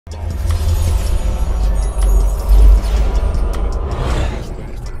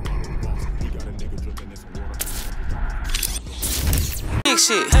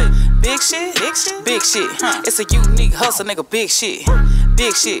shit. Big shit, big shit, big shit. It's a unique hustle, nigga. Big shit,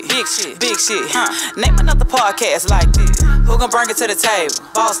 big shit, big shit, big shit. Name another podcast like this. Who gon' bring it to the table?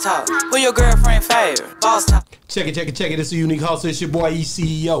 Boss talk. Who your girlfriend favorite? Boss talk. Check it. This is a unique hustle. It's your boy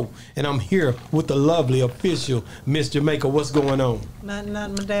ECEO, and I'm here with the lovely official Miss Jamaica. What's going on? Nothing. My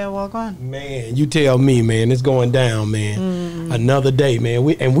dad walk on. Man, you tell me, man. It's going down, man. Another day, man.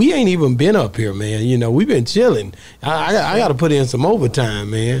 We ain't even been up here, man. You know, we've been chilling. I got to put in some overtime,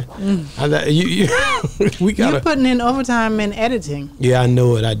 man. We got. You're putting in overtime and editing. Yeah, I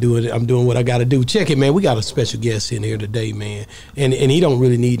know it. I do it. I'm doing what I got to do. Check it, man. We got a special guest in here today, man. And he don't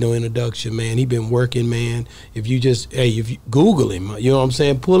really need no introduction, man. He been working, man. If you Google him, you know what I'm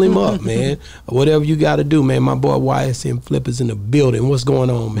saying? Pull him up, man. Whatever you got to do, man. My boy Ysn Flip is in the building. What's going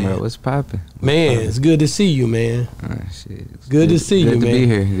on, man? Bro, what's popping? Man, it's good to see you, man. Shit. Good to see you, man. Good to be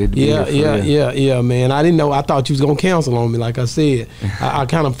here. Good to be here. Yeah, man. I didn't know. I thought you was gonna cancel on me, like I said. I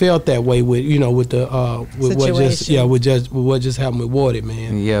kind of felt that way with what just happened with Woadie,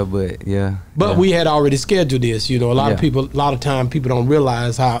 man. Yeah, but we had already scheduled this. You know, a lot of time people don't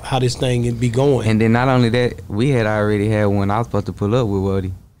realize how this thing can be going. And then not only that, we had already had one I was supposed to pull up with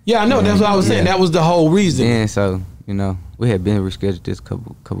Woadie. Yeah, I know. That's what I was saying. That was the whole reason. And so, you know, we had been rescheduled this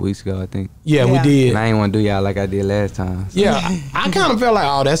couple weeks ago, I think. Yeah, we did. And I ain't want to do y'all like I did last time. So. Yeah, I kind of felt like,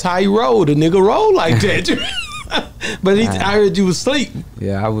 oh, that's how he rolled. The nigga rolled like that. But I heard you was asleep.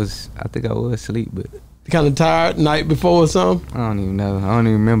 Yeah, I think I was asleep, but kind of tired night before or something. I don't even know. I don't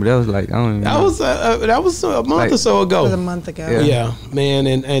even remember. That was like that was a month or so ago. It was a month ago. Yeah, man,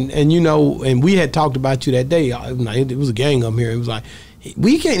 and you know, and we had talked about you that day. It was a gang up here. It was like,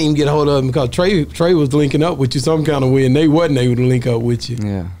 we can't even get a hold of him because Trey was linking up with you some kind of way, and they wasn't able to link up with you.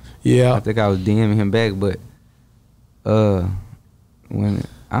 Yeah. I think I was DMing him back, but when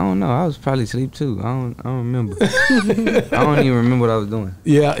I don't know, I was probably asleep too. I don't remember. I don't even remember what I was doing.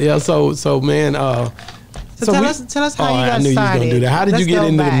 Yeah. So man. So tell us how you got started. I knew you was gonna do that. How did you get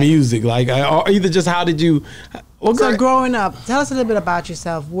into the music? Like, or either just how did you? Well, so growing up, tell us a little bit about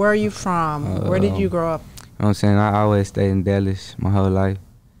yourself. Where are you from? Where did you grow up? You know what I'm saying? I always stayed in Dallas my whole life.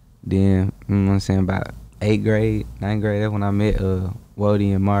 Then, you know what I'm saying, about 8th grade, 9th grade, that's when I met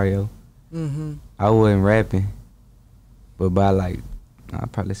Woadie and Mario. I wasn't rapping, but by like,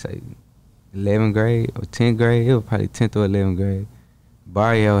 I'd probably say 11th grade or 10th grade, it was probably 10th or 11th grade,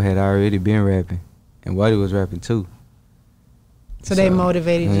 Mario had already been rapping, and Woadie was rapping too. So they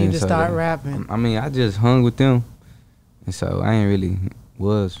motivated you to start rapping? I mean, I just hung with them, and so I ain't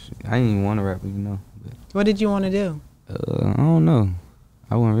even want to rap, you know. But what did you want to do? I don't know.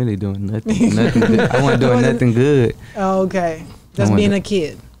 I wasn't really doing nothing good. I wasn't doing nothing good. Oh, okay. Just being a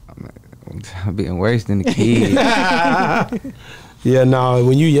kid. I'm being worse than a kid. Yeah, no,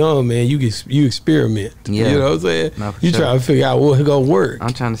 when you young, man, you experiment. Yeah. You know what I'm saying? No, you try to figure out what's gonna work.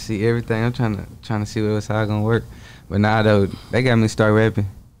 I'm trying to see everything. I'm trying to see what's how gonna work. But now though, they got me to start rapping.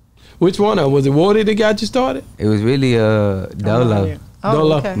 Which one of them? Was it Woadie that got you started? It was really Dolo.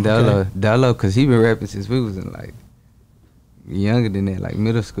 Dolo, cause he been rapping since we was in like younger than that, like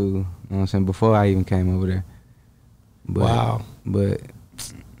middle school. You know what I'm saying? Before I even came over there. But, wow. But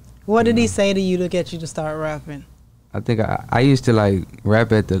what did he say to you to get you to start rapping? I think I used to like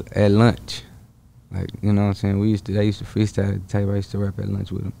rap at lunch, like, you know what I'm saying. They used to freestyle at the table. I used to rap at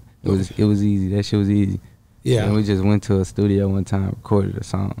lunch with them. It was easy. That shit was easy. Yeah. And we just went to a studio one time, recorded a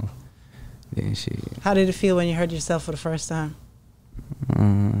song. Then shit. How did it feel when you heard yourself for the first time?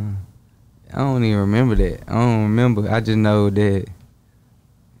 I don't even remember that. I don't remember. I just know that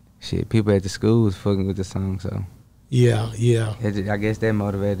shit, people at the school was fucking with the song. So yeah. I guess that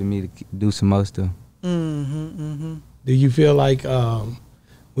motivated me to do some more stuff. Do you feel like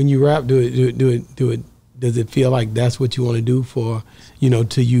when you rap, does it feel like that's what you want to do for, you know,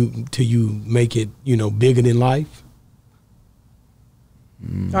 till you make it, you know, bigger than life?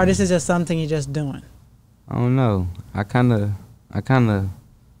 Or this is just something you're just doing? I don't know. I kind of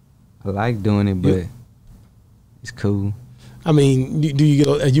like doing it, but it's cool. I mean, do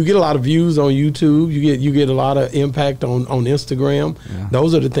you get a lot of views on YouTube? You get a lot of impact on Instagram. Yeah.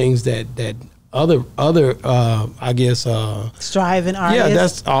 Those are the things that other I guess striving artists. Yeah,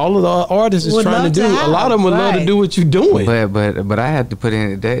 that's all of the artists is trying to do. A lot of them would love to do what you're doing. But I had to put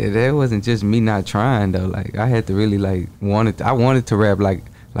in that wasn't just me not trying though. Like I had to really like I wanted to rap like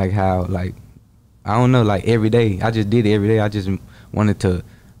how like I don't know, like every day. I just did it every day. I just wanted to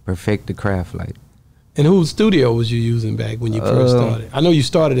perfect the craft like. And whose studio was you using back when you first started? I know you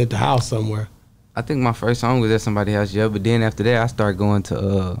started at the house somewhere. I think my first song was at somebody's house, yeah. But then after that, I started going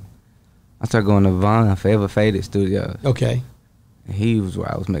to Von Forever Faded Studios. Okay. And he was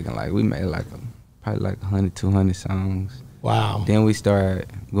where I was making like, we made like probably like 100, 200 songs. Wow. Then we started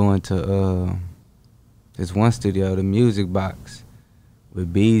going to this one studio, the Music Box,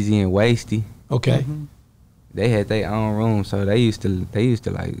 with Beezy and Wasty. Okay. Mm-hmm. They had their own room, so they used to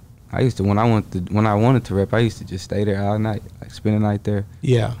like. I used to when I wanted to rap, I used to just stay there all night, like spend the night there.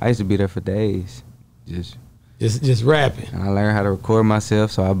 Yeah. I used to be there for days, Just rapping. and I learned how to record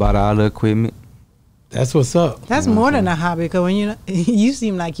myself, so I bought all the equipment. That's what's up. That's more than a hobby, because when you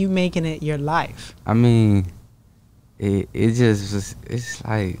seem like you making it your life. I mean, it just it's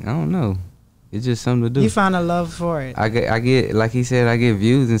like I don't know, it's just something to do. You found a love for it. I get like he said, I get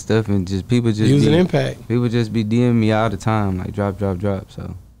views and stuff, and just people just Use an impact. People just be DMing me all the time, like drop.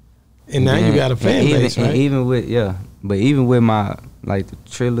 So. And now you got a fan base, right? And even with my like the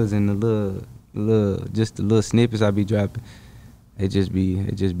trillers and the little snippets I be dropping, it just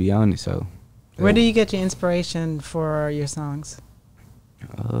be on it. So. Where do you get your inspiration for your songs?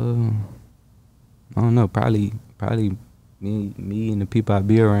 I don't know. Probably me and the people I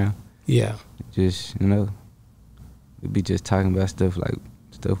be around. Yeah. Just we be just talking about stuff like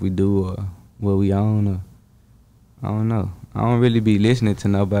stuff we do or what we own or I don't know. I don't really be listening to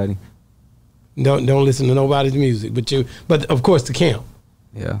nobody. Don't listen to nobody's music, but of course the camp.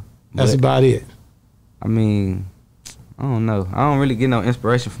 Yeah. That's But, about it. I mean, I don't know. I don't really get no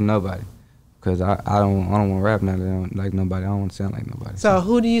inspiration from nobody. Cause I don't want to rap now. That I don't like nobody. I don't want to sound like nobody. So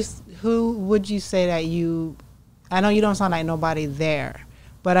who would you say that you? I know you don't sound like nobody there,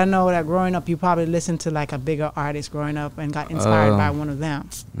 but I know that growing up you probably listened to like a bigger artist growing up and got inspired by one of them.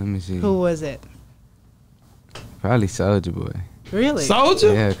 Let me see. Who was it? Probably Soulja Boy. Really?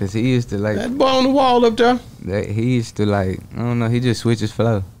 Soldier? Yeah, cause he used to like That boy on the wall up there. he used to like I don't know. He just switches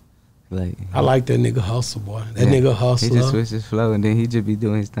flow. Like I like that nigga hustle, boy. That yeah, nigga hustler. He just switches flow and then he just be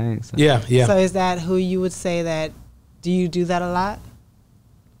doing his thing. So. Yeah. So is that who you would say that? Do you do that a lot?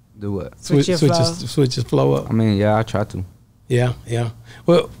 Do what? Switch your flow? Switch his flow up. I mean, yeah, I try to. Yeah.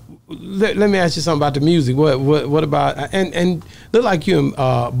 Well, let me ask you something about the music. What about and look like you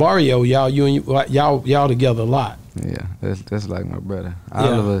and Barrio, y'all together a lot. Yeah, that's like my brother. All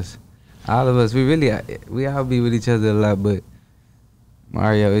of us. We all be with each other a lot, but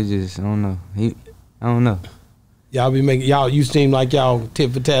Mario is just I don't know. Y'all be making you seem like y'all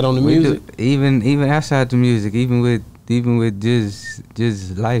tit for tat on the music. Even outside the music, even with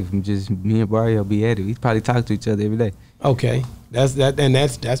just life, just me and Barrio be at it. We probably talk to each other every day. Okay, that's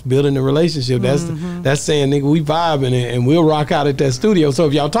building a relationship. That's saying nigga we vibing and we'll rock out at that studio. So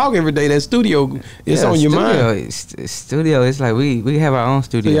if y'all talk every day, that studio it's on your mind. Studio, it's like we have our own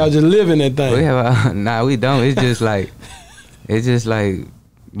studio. So y'all just live in that thing. We have nah, we don't. It's just like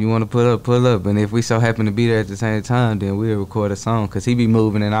you want to pull up, and if we so happen to be there at the same time, then we'll record a song. Cause he be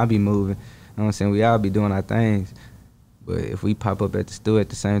moving and I be moving. You know what I'm saying? We all be doing our things. But if we pop up at the studio at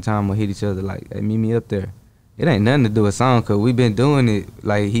the same time, we'll hit each other like, hey, meet me up there. It ain't nothing to do with song, cause we been doing it.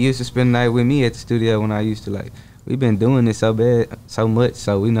 Like he used to spend the night with me at the studio when I used to like. We been doing it so much,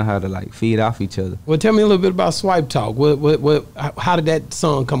 so we know how to like feed off each other. Well, tell me a little bit about Swipe Talk. How did that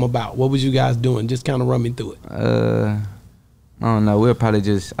song come about? What was you guys doing? Just kind of run me through it. I don't know. We'll probably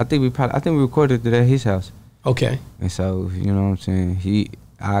just. I think we recorded it at his house. Okay. And so you know what I'm saying.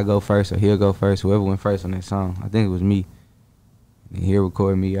 I go first or he'll go first. Whoever went first on that song. I think it was me. And he'll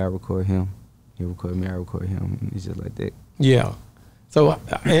record me. I record him. He'll record me. I record him. And it's just like that. Yeah. So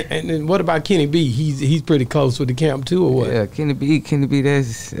and then what about Kenny B? He's pretty close with the camp too, or what? Yeah, Kenny B.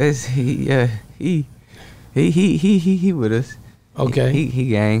 That's he with us. Okay. He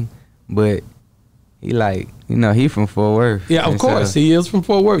gang, but he like he from Fort Worth. Yeah, of course he is from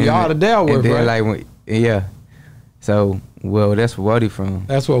Fort Worth. Y'all out of Dalworth, right? Yeah. So that's where Woadie from.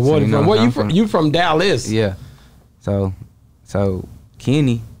 That's where Woadie from. Where you from? You from Dallas? Yeah. So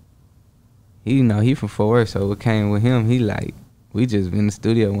Kenny, he from Fort Worth. So it came with him. He like. We just in the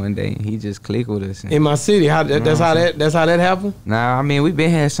studio one day and he just clicked with us. In my city, that's how that happened. Nah, I mean we been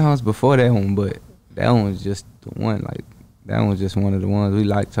had songs before that one, but that one was just the one. Like that one was just one of the ones we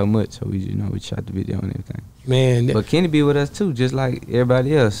liked so much, so we shot the video and everything. Man, but Kenny be with us too, just like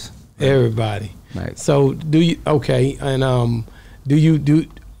everybody else. Everybody. Like, so do you? Okay, and do you do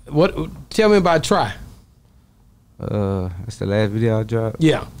what? Tell me about Try. That's the last video I dropped.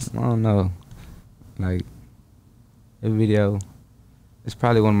 Yeah. I don't know, like that video. It's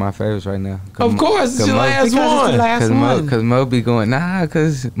probably one of my favorites right now. Of course, it's your last one. Cause Mo be going, nah,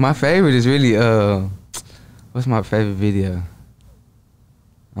 cause my favorite is really what's my favorite video?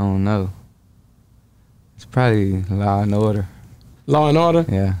 I don't know. It's probably Law and Order. Law and Order?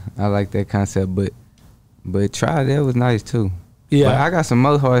 Yeah, I like that concept, but Try that was nice too. Yeah. But I got some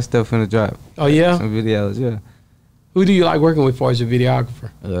more hard stuff in the drop. Oh yeah? Some videos, yeah. Who do you like working with for as your videographer?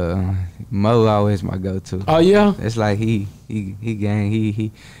 Mo always my go-to. Oh yeah. It's like he gang.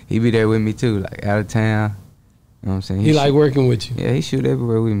 He be there with me too. Like out of town. You know what I'm saying? He like working with you. Yeah, he shoot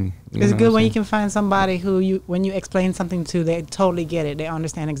everywhere with me. It's good when you can find somebody who when you explain something to, they totally get it. They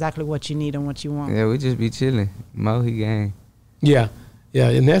understand exactly what you need and what you want. Yeah, we just be chilling. Mo, he gang. Yeah,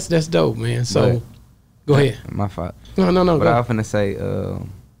 and that's dope, man. So, but, go ahead. My fault. No. But I was finna say,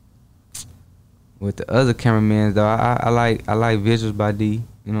 with the other cameramans though, I like visuals by D.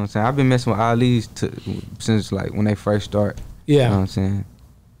 You know what I'm saying? I've been messing with all these since like when they first start. Yeah. You know what I'm saying?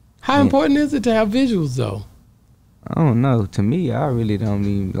 How important is it to have visuals though? I don't know. To me, I really don't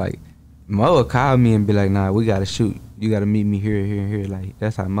mean like Mo will call me and be like, nah, we gotta shoot. You gotta meet me here, here, and here. Like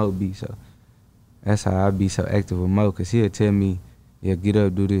that's how Mo be. So that's how I be so active with Mo, cause he'll tell me, yeah, get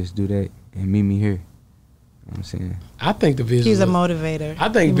up, do this, do that, and meet me here. You know what I'm saying? I think the visuals. He's a motivator. I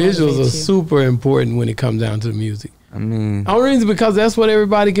think visuals are super important when it comes down to the music. I mean, only reason because that's what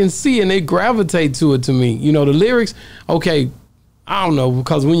everybody can see and they gravitate to it. To me, you know, the lyrics. Okay, I don't know,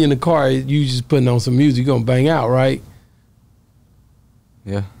 because when you're in the car, you just putting on some music, you're gonna bang out, right?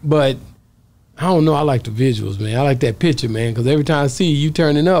 Yeah. But I don't know. I like the visuals, man. I like that picture, man, because every time I see you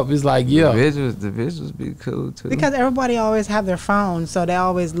turning up, it's like, yeah. The visuals be cool too. Because everybody always have their phones, so they're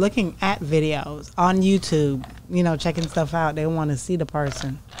always looking at videos on YouTube. You know, checking stuff out. They want to see the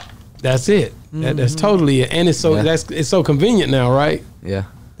person. That's it. That's totally it, and it's so it's so convenient now, right? Yeah.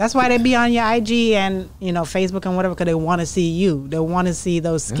 That's why they be on your IG and, you know, Facebook and whatever, because they want to see you. They want to see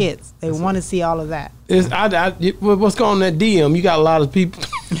those skits. They want to see all of that. What's going on in that DM? You got a lot of people.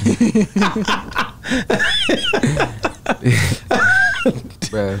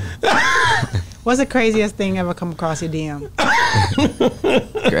 Bro. What's the craziest thing ever come across your DM?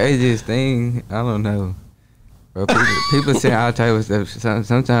 Craziest thing? I don't know. Bro, people say all type of stuff.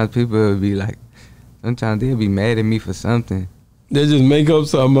 Sometimes people will be like, sometimes they'll be mad at me for something. They just make up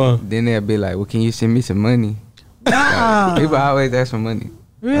something. Then they'll be like, well, can you send me some money? Like, people always ask for money.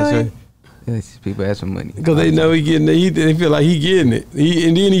 Really? Yes, people ask for money. Because they know he getting it. They feel like he getting it.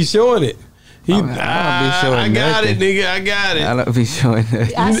 And then he's showing it. I don't be showing I got it, nigga. I got it. I don't be showing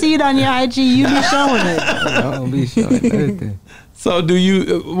that. I see it on your IG. You be showing it. I don't be showing nothing. So do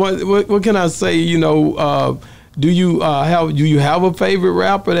you, what can I say, you know, do you have a favorite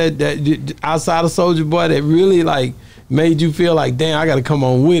rapper that outside of Soulja Boy that really like made you feel like, damn, I got to come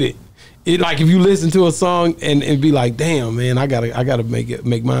on with it? It like if you listen to a song and be like, damn, man, I gotta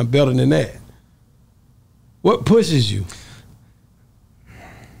make mine better than that. What pushes you?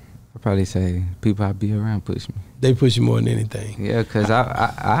 I'd probably say people I be around push me. They push you more than anything. Yeah, cause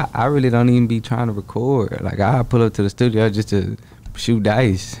I really don't even be trying to record. Like I pull up to the studio just to shoot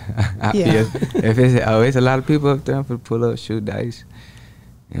dice. If it's a lot of people up there, I'm gonna pull up, shoot dice.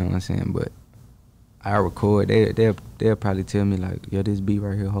 You know what I'm saying? But I record. They'll probably tell me like, yo, this beat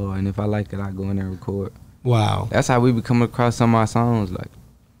right here hard, and if I like it, I go in there and record. Wow. That's how we be coming across some of our songs. Like,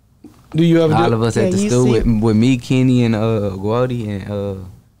 do you ever all of us at the studio with me, Kenny, and Woadie and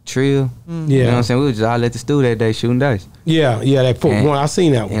Trill. Yeah. You know what I'm saying? We was just all at the studio that day shooting dice. Yeah, that one. I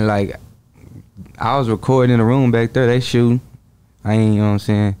seen that one. And like, I was recording in the room back there. They shooting. I ain't, you know what I'm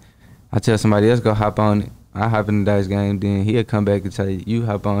saying? I tell somebody else go hop on it. I hop in the dice game, then he'll come back and tell you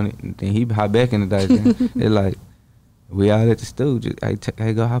hop on it, and then he hop back in the dice game. It's like, we all at the studio.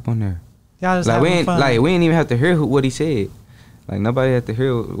 Hey, go hop on there. Y'all just like, having fun. We ain't even have to hear what he said. Like, nobody had to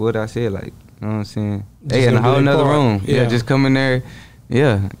hear what I said. Like, you know what I'm saying? They in a whole nother room. Yeah, just come in there.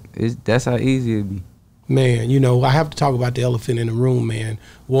 Yeah, that's how easy it be. Man, you know, I have to talk about the elephant in the room, man.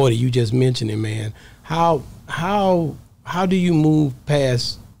 Woadie, you just mentioned it, man. How do you move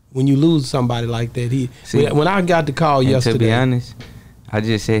past when you lose somebody like that? When I got the call yesterday, to be honest, I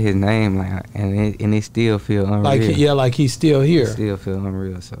just said his name, like, and it still feel unreal. Like he's still here. It still feel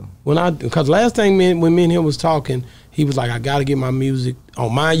unreal. So because last thing when me and him was talking, he was like, I got to get my music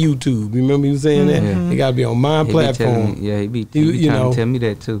on my YouTube. You remember he was saying that? It got to be on my platform. He be trying to tell me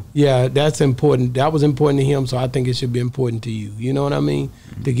that too. Yeah, that's important. That was important to him, so I think it should be important to you. You know what I mean?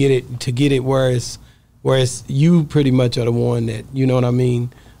 Mm-hmm. To get it where it's you pretty much are the one that, you know what I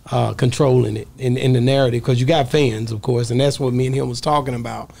mean, controlling it in the narrative, because you got fans, of course, and that's what me and him was talking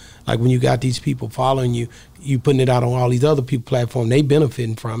about. Like when you got these people following you, you putting it out on all these other people platforms, they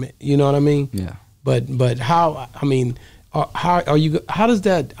benefiting from it. You know what I mean? Yeah. But how? I mean, how are you? How does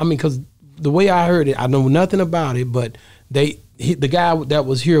that? I mean, because the way I heard it, I know nothing about it, but the guy that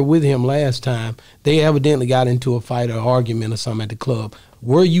was here with him last time, they evidently got into a fight or argument or something at the club.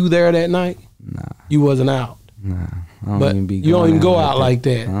 Were you there that night? Nah. You wasn't out. Nah. You don't even go out like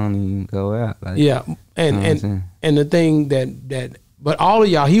that. I don't even go out like that. Yeah, and the thing that but all of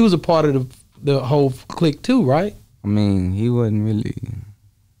y'all, he was a part of the whole clique too, right? I mean, he wasn't really,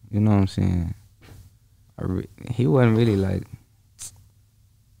 you know what I'm saying? He wasn't really like.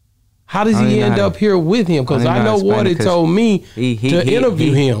 How does he end up here with him? Because I know Woody told me to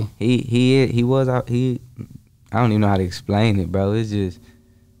interview him. He was out. I don't even know how to explain it, bro. It's just.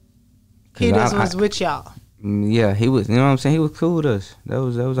 He just was with y'all. Yeah, he was. You know what I'm saying? He was cool with us. That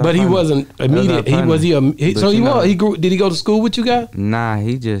was. But he wasn't immediate. So he was. He grew. Did he go to school with you guys? Nah,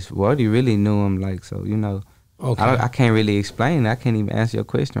 he just. Woody really knew him, like, so, you know. Okay. I can't really explain it. I can't even answer your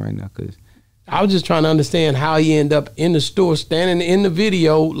question right now, cause. I was just trying to understand how he ended up in the store, standing in the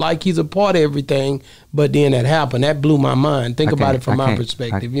video like he's a part of everything. But then that happened. That blew my mind. Think about it from my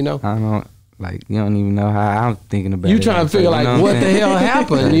perspective, you know. I don't. Like, you don't even know how I'm thinking about it. You trying to figure like what the hell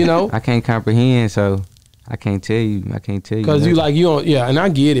happened, you know? I can't comprehend, so I can't tell you. Because you don't, yeah, and I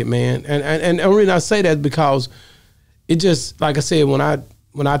get it, man. And the reason I say that is because it just, like I said, when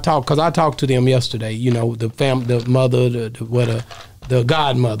I talk, because I talked to them yesterday, you know, the mother, the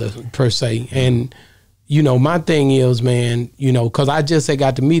godmother per se, and you know, my thing is, man, you know, because I just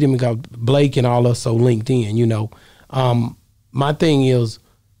got to meet him because Blake and all us so linked in, you know. My thing is,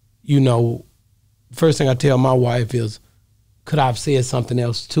 you know, first thing I tell my wife is, could I have said something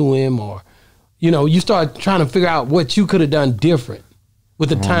else to him? Or, you know, you start trying to figure out what you could have done different with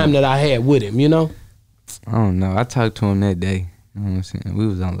the time that I had with him, you know? I don't know. I talked to him that day. You know what I'm saying? We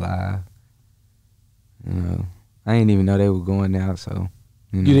was on live. You know, I didn't even know they were going out, so.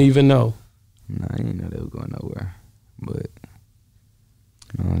 You didn't even know? No, I didn't know they were going nowhere. But,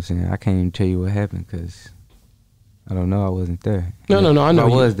 you know what I'm saying? I can't even tell you what happened because I don't know. I wasn't there. No, I know.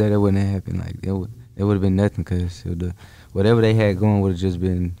 If I was there, it wouldn't have happened. Like, it would have been nothing because whatever they had going would have just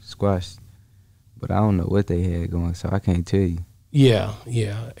been squashed. But I don't know what they had going, so I can't tell you. Yeah.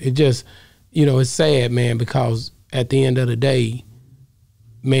 It just, you know, it's sad, man, because at the end of the day,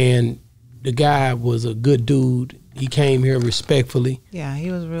 man, the guy was a good dude. He came here respectfully. Yeah, he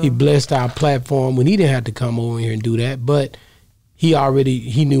was real. He blessed our platform when he didn't have to come over here and do that, but he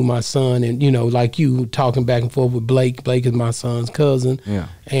knew my son, and, you know, like you talking back and forth with Blake. Blake is my son's cousin. Yeah.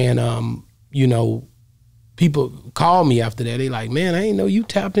 And, you know, people call me after that. They like, man, I ain't know you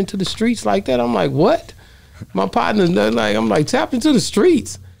tapped into the streets like that. I'm like, what? My partner's like, I'm like, tapped into the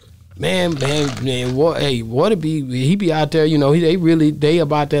streets. Man, what? Hey, he be out there, you know, they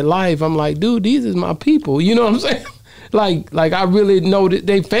about that life. I'm like, dude, these is my people. You know what I'm saying? like I really know that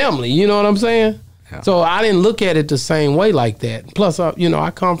they family. You know what I'm saying? Yeah. So I didn't look at it the same way like that. Plus, you know,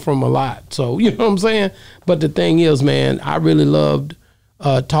 I come from a lot. So, you know what I'm saying? But the thing is, man, I really loved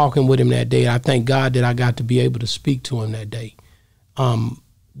talking with him that day. I thank God that I got to be able to speak to him that day.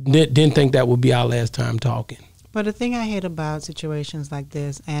 Didn't think that would be our last time talking. But the thing I hate about situations like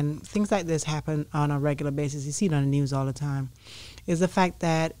this, and things like this happen on a regular basis, you see it on the news all the time, is the fact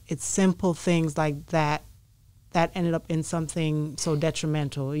that it's simple things like that ended up in something so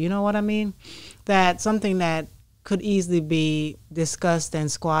detrimental. You know what I mean? That something that could easily be discussed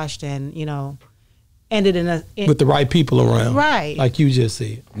and squashed and, you know, ended with the right people around. Right. Like you just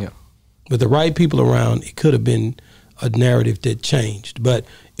said. Yeah. With the right people around, it could have been a narrative that changed. But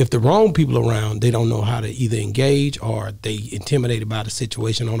if the wrong people around, they don't know how to either engage or they intimidated by the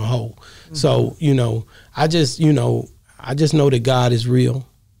situation on a whole. Mm-hmm. So, you know, I just know that God is real.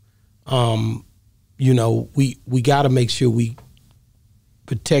 You know, we got to make sure we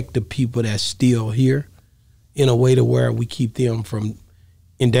protect the people that's still here in a way to where we keep them from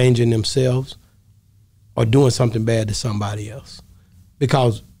endangering themselves or doing something bad to somebody else.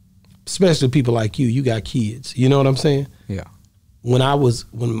 Because especially people like you got kids. You know what I'm saying? Yeah. When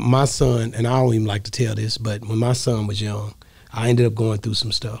my son, and I don't even like to tell this, but when my son was young, I ended up going through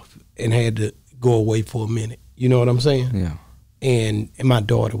some stuff and had to go away for a minute. You know what I'm saying? Yeah. And my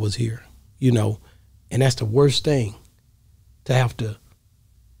daughter was here, you know, and that's the worst thing, to have to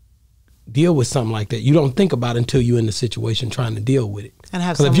deal with something like that. You don't think about it until you're in the situation trying to deal with it. And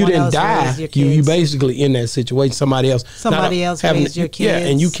have someone else raise your kids. Because if you didn't die, you basically in that situation. Somebody else raised your kids. Yeah,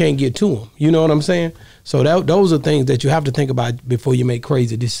 and you can't get to them. You know what I'm saying? So those are things that you have to think about before you make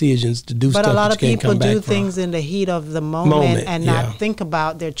crazy decisions to do stuff that you can't come back from. But a lot of people do things in the heat of the moment and not think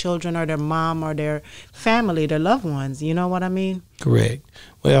about their children or their mom or their family, their loved ones. You know what I mean? Correct.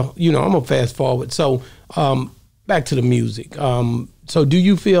 Well, you know, I'm going to fast forward. So back to the music. So do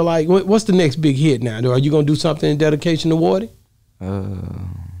you feel like, what's the next big hit now? Are you going to do something in dedication to Woadie?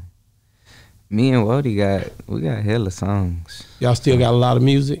 Me and Woadie got hella songs. Y'all still got a lot of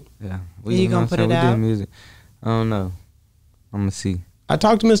music? Yeah. You gonna put it out? Music. I don't know. I'm gonna see. I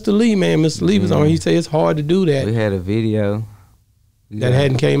talked to Mr. Lee, man. Mr. Lee was on. He said it's hard to do that. We had a video. That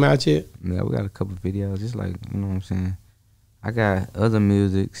hadn't came out yet? Yeah, we got a couple videos. Just like, you know what I'm saying? I got other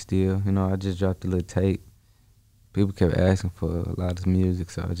music still. You know, I just dropped a little tape. people kept asking for a lot of music,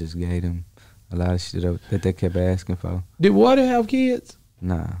 so I just gave them a lot of shit that they kept asking for. Did Woody have kids?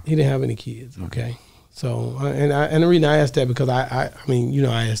 Nah. He didn't have any kids. Okay. So, and the reason I asked that because I mean, you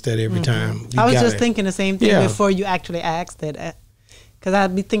know, I ask that every time. I was just thinking the same thing before you actually asked it. Because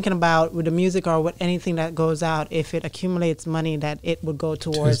I'd be thinking about with the music or with anything that goes out, if it accumulates money, that it would go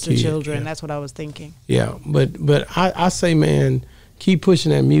towards the children. Yeah. That's what I was thinking. Yeah, but I say, man, keep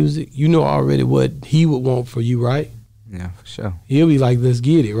pushing that music. You know already what he would want for you, right? Yeah, for sure. He'll be like, let's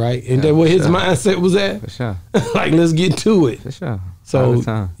get it, right? And that's what his mindset was at? For sure. Like, let's get to it. For sure.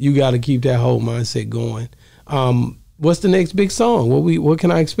 So you got to keep that whole mindset going. What's the next big song? What can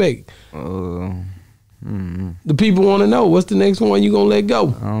I expect? The people want to know, what's the next one you gonna let go?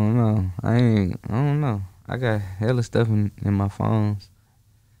 I don't know. I don't know. I got hella stuff in my phones,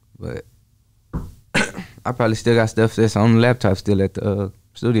 but I probably still got stuff that's on the laptop still at the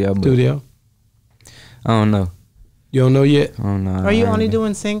studio. I don't know. You don't know yet? I don't know. Are you only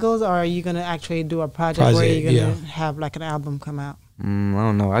doing singles, or are you gonna actually do a project where you're gonna have like an album come out? I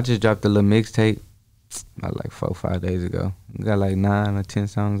don't know. I just dropped a little mixtape about like 4 or 5 days ago. Got like 9 or 10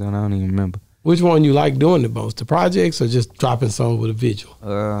 songs on. I don't even remember. Which one you like doing the most, the projects or just dropping songs with a visual?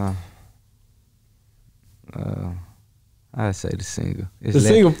 I'd say the single. The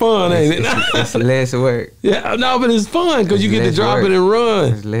single fun, ain't it? It's less work. Yeah, no, but it's fun because you get to drop it and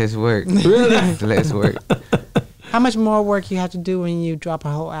run. It's less work. Really? It's less work. How much more work you have to do when you drop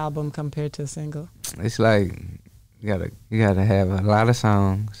a whole album compared to a single? It's like you gotta have a lot of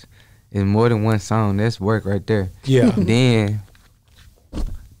songs. It's more than one song. That's work right there. Yeah.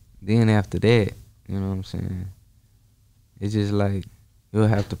 Then after that, you know what I'm saying? It's just like you'll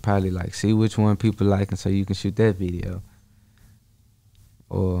have to probably like see which one people like, and so you can shoot that video.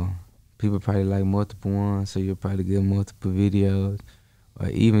 Or people probably like multiple ones, so you'll probably get multiple videos. Or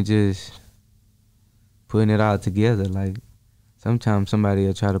even just putting it all together. Like sometimes somebody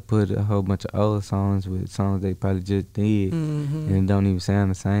will try to put a whole bunch of old songs with songs they probably just did, and it don't even sound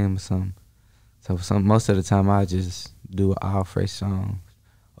the same or something. So most of the time I just do all fresh songs.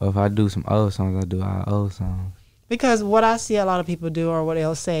 Or if I do some old songs, I do all old songs. Because what I see a lot of people do, or what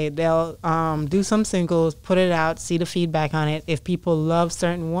they'll say, they'll do some singles, put it out, see the feedback on it. If people love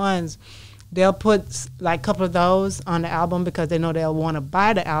certain ones, they'll put like a couple of those on the album because they know they'll want to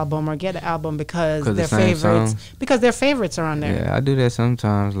buy the album or get the album because their favorites. Because their favorites are on there. Yeah, I do that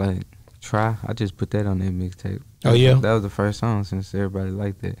sometimes. Like Try, I just put that on that mixtape. Oh yeah, that was the first song since everybody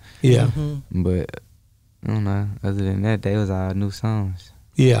liked it. Yeah, but I don't know. Other than that, they was all new songs.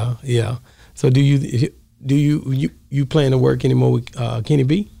 Yeah. So do you plan to work anymore with Kenny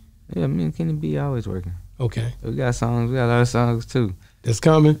B? Yeah, me and Kenny B always working. Okay. We got songs. We got other songs too. That's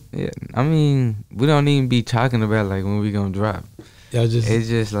coming. Yeah, I mean, we don't even be talking about like when we gonna drop. Yeah, it's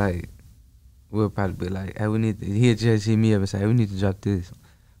just like we'll probably be like, hey, we need to. He'll just hit me up and say, hey, we need to drop this,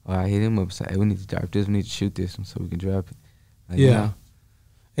 or I hit him up and say, hey, we need to drop this. We need to shoot this one so we can drop it. Like, yeah. You know?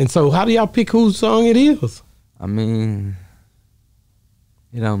 And so, how do y'all pick whose song it is? I mean,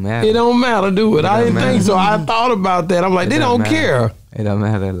 it don't matter. It don't matter, do it? I didn't think so. I thought about that. I'm like, they don't care. It don't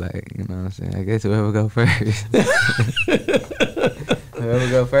matter, like, you know what I'm saying? I guess whoever go first. Whoever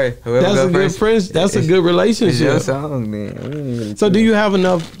go first. That's a good relationship. It's your song, man. So do you have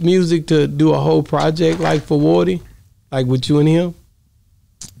enough music to do a whole project like for Woadie? Like with you and him?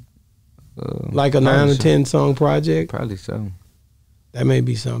 Like a 9 or 10 song project? Probably so. That may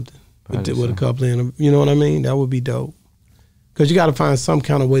be something. With a couple in, you know what I mean? That would be dope. Because you got to find some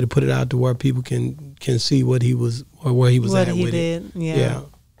kind of way to put it out to where people can see what he was or where he was at with it. Yeah,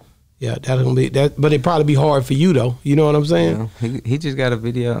 that's gonna be that. But it'd probably be hard for you though. You know what I'm saying? Yeah. He just got a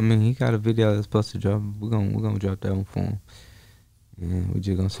video. I mean, he got a video that's supposed to drop. We're gonna drop that one for him. And we're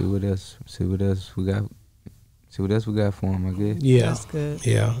just gonna see what else we got. See what else we got for him, I guess. Yeah, that's good.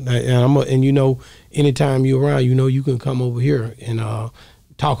 Yeah, and you know, anytime you're around, you know, you can come over here and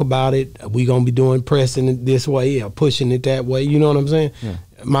talk about it. We gonna be doing pressing it this way or pushing it that way. You know what I'm saying? Yeah.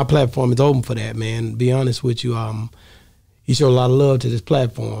 My platform is open for that, man. To be honest with you, he showed a lot of love to this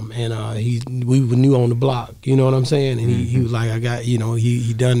platform, and we were new on the block. You know what I'm saying? And he was like, I got, you know,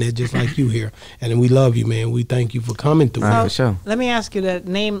 he done that just like you here, and we love you, man. We thank you for coming through. Right, for sure. Let me ask you, the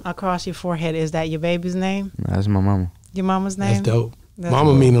name across your forehead, is that your baby's name? No, that's my mama. Your mama's name? That's dope.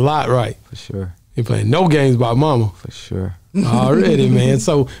 Mama mean a lot, right? For sure. You playing no games about mama. For sure. Already, man.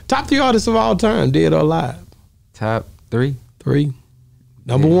 So top 3 artists of all time, dead or alive? Top 3. 3.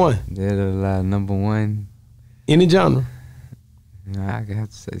 Number 1. Dead or alive. Number 1. Any genre. Nah, I got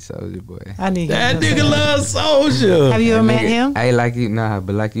to say Soulja Boy. I need that nigga loves Soulja. Have you ever met him? Hey, like you, but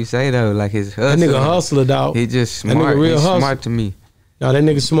like you say though, like his hustle. That nigga hustler, dog. He just smart. That nigga real He's hustler. smart to me. No, that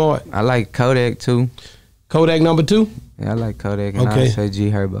nigga smart. I like Kodak too. Kodak number 2? Yeah, I like Kodak, and Okay. I say G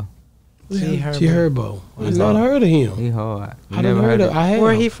Herbo. G Herbo. I not heard of him. He hard. You I never heard of I have.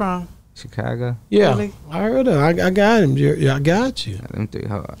 Where he from? Chicago? Yeah, Really? I heard of him. I got him. Yeah, I got you. Yeah, them three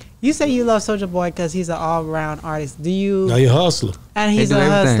hard. You say you love Soulja Boy because he's an all-round artist. Do you? No, you hustler. And he's He a do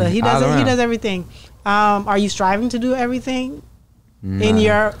everything, hustler. He all does. He around. does everything. Are you striving to do everything in Nah,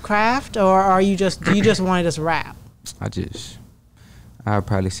 your craft, or are you just? Do you just want to just rap? I'll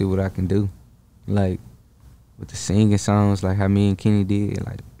probably see what I can do. Like, with the singing songs, like how me and Kenny did,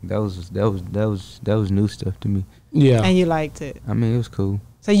 like, that was new stuff to me. Yeah. And you liked it. I mean, it was cool.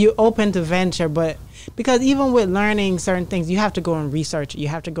 So you open to venture, but because even with learning certain things, you have to go and research it. You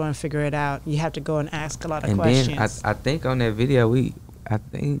have to go and figure it out. You have to go and ask a lot of And questions. then I think on that video, I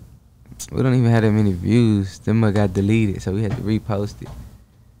think we don't even have that many views. Them got deleted, so we had to repost it.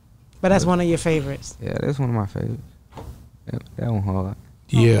 But that's one of your favorites. Yeah, that's one of my favorites. That one hard.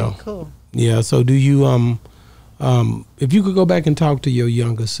 Yeah. Okay, cool. Yeah. So do you if you could go back and talk to your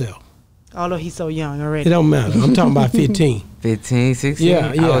younger self, Although he's so young it already. don't matter. I'm talking about 15. 15, 16?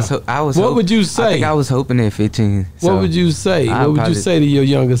 Yeah, yeah. I was What would you say? I think I was hoping at 15. What would you say? I'd What would you probably- say to your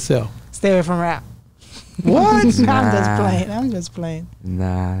younger self? Stay away from rap. What? I'm just Nah. playing. I'm just playing.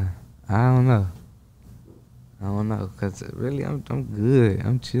 Nah, I don't know. Cause really, I'm good.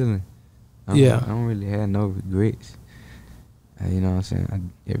 I'm chilling. Yeah. I don't really have no regrets. You know what I'm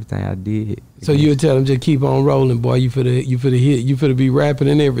saying? Everything I did. So you would tell him just keep on rolling, boy. You for the hit. You for to be rapping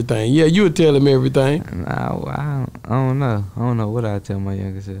and everything. Yeah, you would tell him everything. Nah, I don't know. I don't know what I'd tell my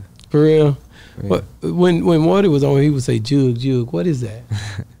younger self. For real. For real. What, when Woadie was on, he would say jug. What is that?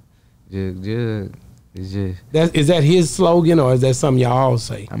 Jug. It's just. Is that his slogan or is that something y'all all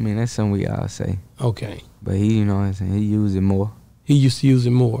say? I mean, that's something we all say. Okay. But he, you know what I'm saying? He used it more. He used to use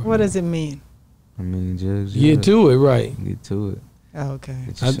it more. What does it mean? I mean, jug. Get to it, right? Get to it. Oh, okay.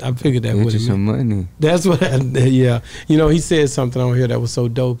 I figured that Get would you have some money. That's what yeah. You know, he said something on here that was so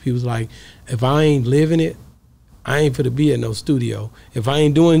dope. He was like, if I ain't living it, I ain't for to be at no studio. If I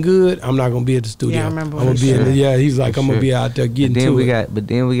ain't doing good, I'm not gonna be at the studio. Yeah, I remember I'm gonna for be in sure. yeah, he's like, For I'm gonna sure. be out there getting But then to we it. But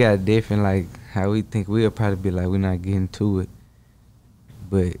then we got different, like how we think we'll probably be like we're not getting to it,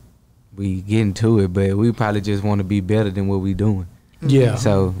 but we getting to it. But we probably just want to be better than what we doing. Yeah.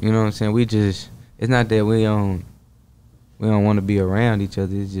 So you know what I'm saying? We just it's not that we don't want to be around each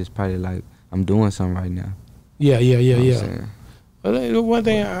other. It's just probably like I'm doing something right now. Yeah. You know what I'm saying? Well,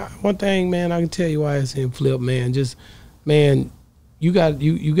 one thing, man, I can tell you why it's in Flip, man. Just, man, you got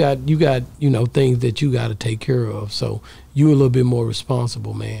things that you got to take care of. So you a little bit more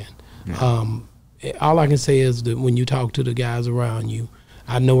responsible, man. Yeah. All I can say is that when you talk to the guys around you,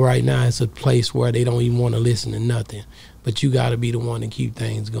 I know right now it's a place where they don't even want to listen to nothing, but you got to be the one to keep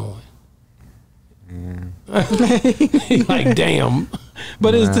things going. Yeah. Like, damn,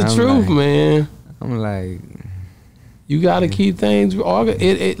 but it's the I'm truth, like- man. I'm like, You got to keep things.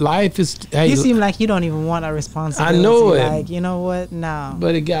 Life is. Hey, You seem like you don't even want a responsibility. I know it. Like, you know what? No.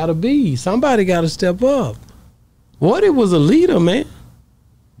 but it got to be. Somebody got to step up. Woadie was a leader, man.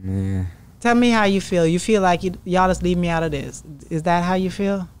 man, Tell me how you feel. You feel like y'all just leave me out of this. Is that how you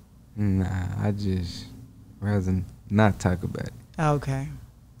feel? nah. I just rather not talk about it. Okay.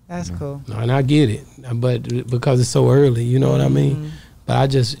 That's cool. No, and I get it, but because it's so early, you know what I mean. But I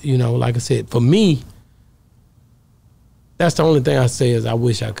just, like I said, for me, that's the only thing I say is I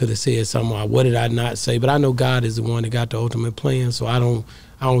wish I could have said something. Or what did I not say? But I know God is the one that got the ultimate plan, so I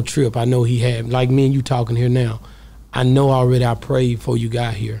don't trip. I know He had, like me and you talking here now. I know already. I prayed before you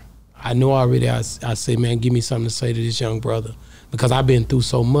got here. I know already. I say, man, give me something to say to this young brother because I've been through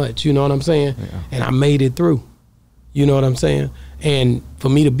so much. You know what I'm saying? Yeah. And I made it through. You know what I'm saying? And for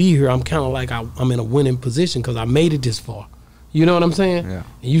me to be here, I'm kind of like I'm in a winning position because I made it this far. You know what I'm saying? Yeah.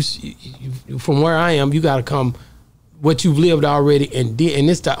 And you from where I am, you got to come what you've lived already and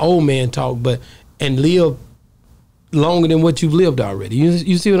it's the old man talk, and live longer than what you've lived already.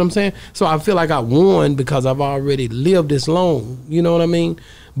 You see what I'm saying? So I feel like I won because I've already lived this long. You know what I mean?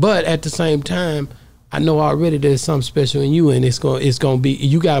 But at the same time, I know already there's something special in you, and it's gonna be.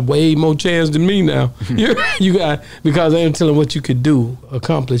 You got way more chance than me now. You got because I'm telling what you could do,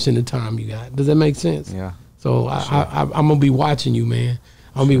 accomplish in the time you got. Does that make sense? Yeah. So I'm gonna be watching you, man.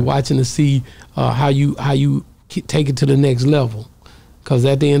 I'm gonna be watching to see how you take it to the next level. Cause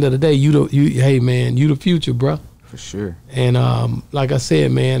at the end of the day, hey man, you the future, bro. For sure. And like I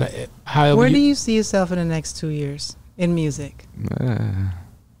said, man, however Where do you see yourself in the next 2 years in music?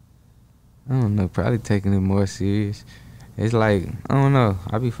 I don't know. Probably taking it more serious. It's like I don't know.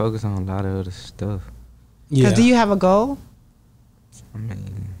 I be focused on a lot of other stuff. Because yeah. do you have a goal? I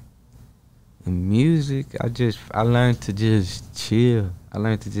mean, In music, I learned to just chill. I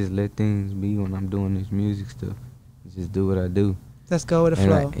learned to just let things be when I'm doing this music stuff. Just do what I do. Let's go with the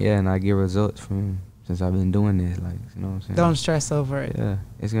flow. And I get results from since I've been doing this. Like, you know what I'm saying? Don't stress over it. Yeah,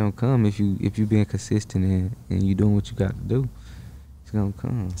 it's gonna come if you being consistent and you doing what you got to do. It's gonna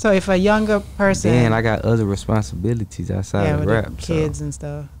come. So if a younger person, then I got other responsibilities outside of with rap, the kids and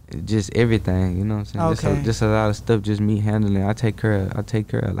stuff. Just everything, you know what I'm saying? Okay. Just a lot of stuff, just me handling. I take care of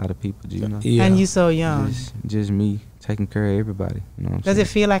a lot of people, you know. Yeah. And you so young. Just me taking care of everybody. You know what I'm Does saying? it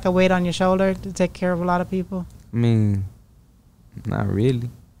feel like a weight on your shoulder to take care of a lot of people? I mean, not really.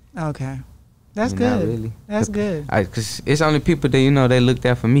 Okay, that's Not good. really. That's good. Cause it's only people that they looked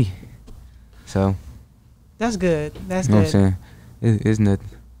at for me. So That's good. That's you know good. what I'm saying? It's nothing.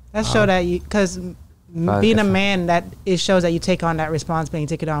 That show that you, because being a man, that it shows that you take on that responsibility and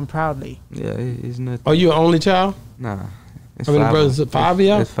take it on proudly. Yeah, it's nothing. Are you an only child? Nah. It's How many five brothers? of us. 5 of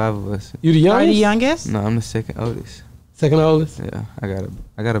y'all? It's 5 of us. You the Are you youngest? the youngest? No, I'm the second oldest. Second oldest? Yeah,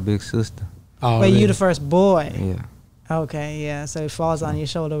 I got a big sister. Oh, But you man. the first boy. Yeah. Okay, yeah. So it falls on your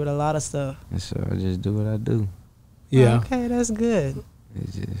shoulder with a lot of stuff. And so I just do what I do. Yeah. Okay, that's good.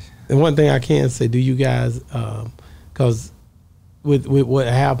 It's just And one thing I can say, do you guys, because with what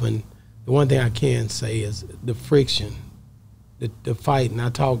happened, the one thing I can say is the friction, the fight. And I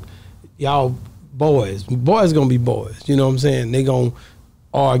talk, y'all boys gonna be boys. You know what I'm saying? They gonna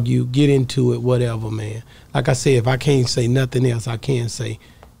argue, get into it, whatever, man. Like I said, if I can't say nothing else, I can say,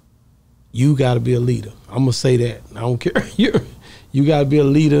 you got to be a leader. I'm gonna say that. I don't care. You got to be a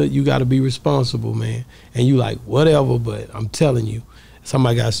leader. You got to be responsible, man. And you like whatever, but I'm telling you,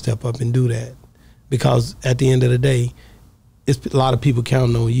 somebody got to step up and do that, because at the end of the day, it's a lot of people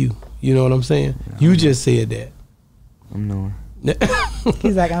counting on you. You know what I'm saying? You just said that. I'm knowing.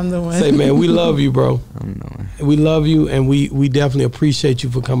 He's like, I'm the one. Say, man, we love you, bro. I'm knowing. We love you, and we definitely appreciate you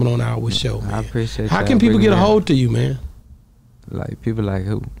for coming on our show, man. I appreciate. How y'all can people bringing get a me hold to you, man? Like people like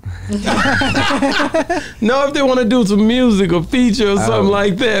who? No, if they want to do some music or feature or something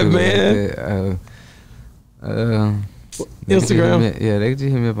like that, man. Instagram. They can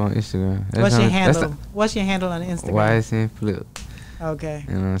just hit me up on Instagram. What's your handle? What's your handle on Instagram? Ysn Flip. Okay.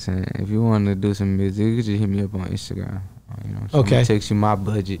 You know what I'm saying? If you want to do some music, you can just hit me up on Instagram. You know what I'm saying? Okay. I'm gonna text you my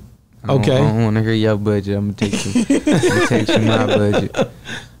budget. Okay. I don't want to hear your budget. I'm gonna text you. My budget.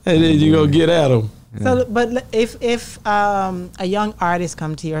 And then you gonna get at them. Yeah. So, but if a young artist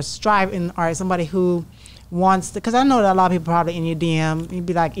come to you, or striving artist, somebody who wants to, because I know that a lot of people probably in your DM, you'd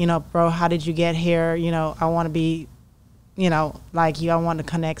be like, bro, how did you get here? I want to be, like you. I want to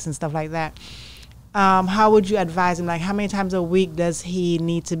connect and stuff like that. How would you advise him? Like, how many times a week does he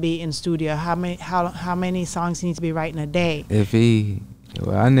need to be in studio? How many songs he needs to be writing a day?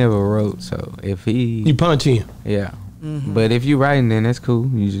 I never wrote, so if he, You punch in. yeah. Mm-hmm. But if you writing, then that's cool.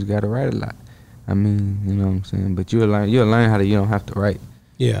 You just gotta write a lot. I mean, you know what I'm saying. But you'll learn how to. You don't have to write,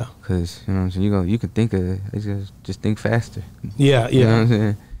 Yeah. cause you know what I'm saying. You can think of it. It's just think faster. Yeah. You know what Yeah. I'm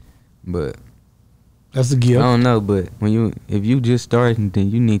saying. But That's a I gift. don't know. But if you just starting,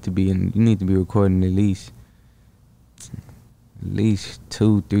 then you need to be recording at least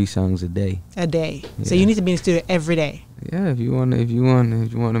 2-3 songs a day. A day. So Yeah. you need to be in the studio every day. Yeah, if you want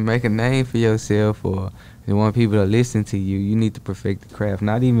to make a name for yourself, or you want people to listen to you, you need to perfect the craft.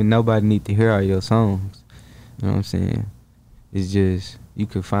 Not even nobody need to hear all your songs. You know what I'm saying? It's just you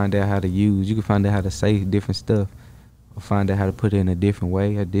can find out how to use. You can find out how to say different stuff, or find out how to put it in a different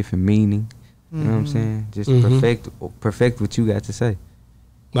way, a different meaning. You know what I'm saying? Just perfect what you got to say.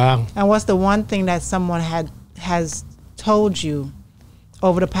 Wow. And what's the one thing that someone has told you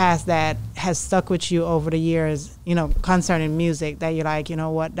over the past that has stuck with you over the years, concerning music, that you're like, you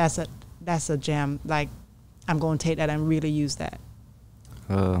know what, that's a gem. Like, I'm going to take that and really use that.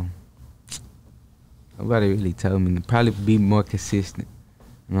 Nobody really told me to probably be more consistent.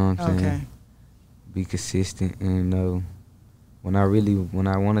 You know what I'm saying? Okay. Be consistent, and when I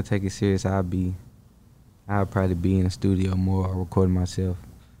want to take it serious, I'll probably be in the studio more or recording myself,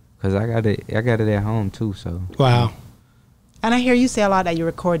 cause I got it at home too. So Wow. And I hear you say a lot that you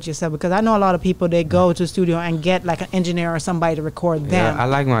record yourself, because I know a lot of people, they go to the studio and get like an engineer or somebody to record them. yeah, I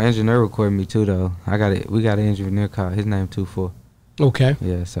like my engineer recording me too though. We got an engineer called, his name 24. Okay.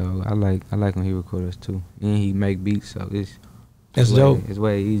 Yeah, so I like when he record us too, and he make beats, so That's dope. It's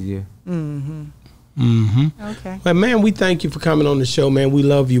way easier. Mm-hmm. Mm-hmm. Okay. Well, man, we thank you for coming on the show, man. We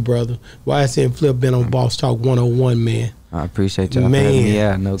love you, brother. Ysn Flip been on Boss Talk 101, man. I appreciate y'all for having me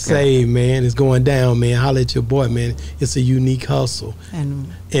out. No cap. Say, man, it's going down, man. Holla at your boy, man. It's a unique hustle. And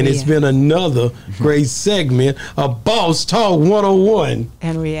It's been another great segment of Boss Talk 101.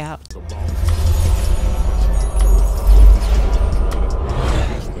 And we out.